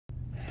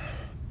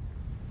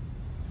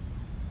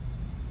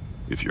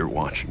If you're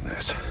watching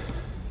this.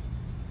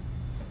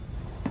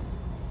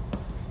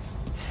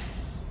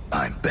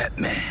 I'm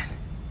Batman.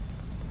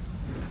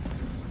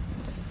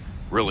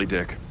 Really,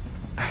 Dick?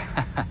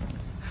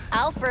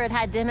 Alfred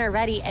had dinner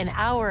ready an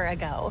hour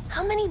ago.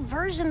 How many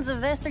versions of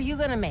this are you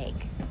gonna make?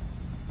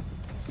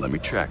 Let me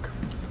check.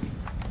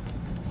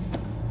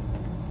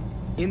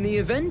 In the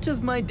event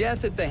of my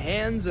death at the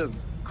hands of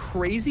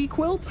Crazy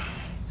Quilt?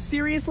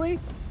 Seriously?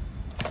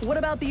 What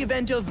about the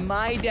event of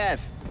my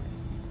death?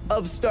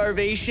 Of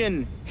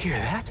starvation? Hear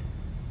that?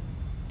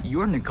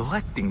 You're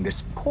neglecting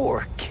this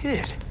poor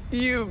kid.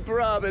 You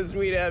promised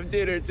we'd have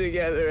dinner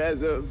together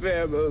as a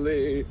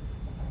family.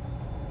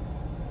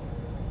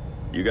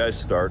 You guys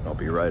start, I'll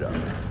be right up.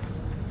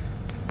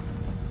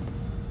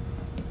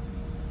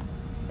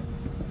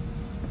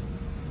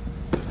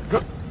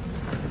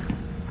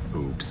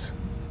 Oops.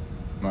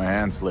 My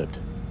hand slipped.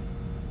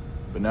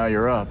 But now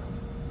you're up,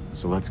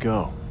 so let's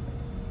go.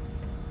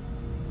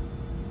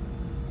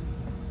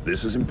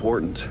 This is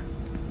important.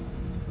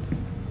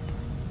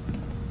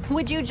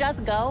 Would you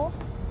just go?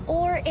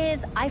 Or is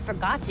I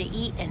forgot to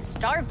eat and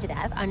starve to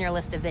death on your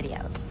list of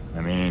videos?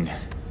 I mean,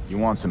 if you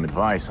want some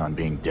advice on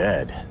being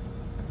dead,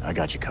 I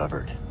got you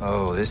covered.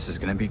 Oh, this is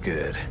gonna be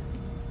good.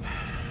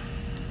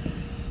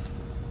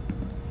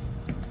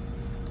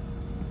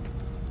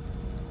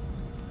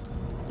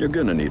 You're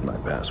gonna need my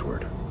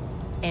password.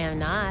 Am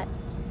not.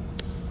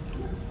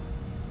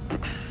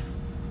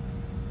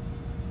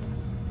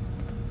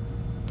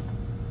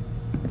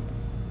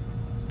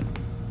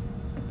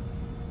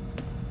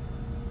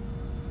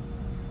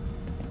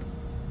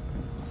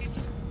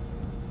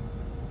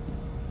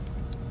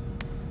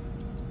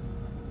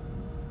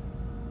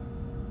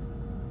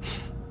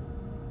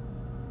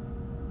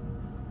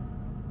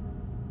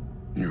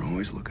 You're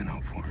always looking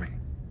out for me.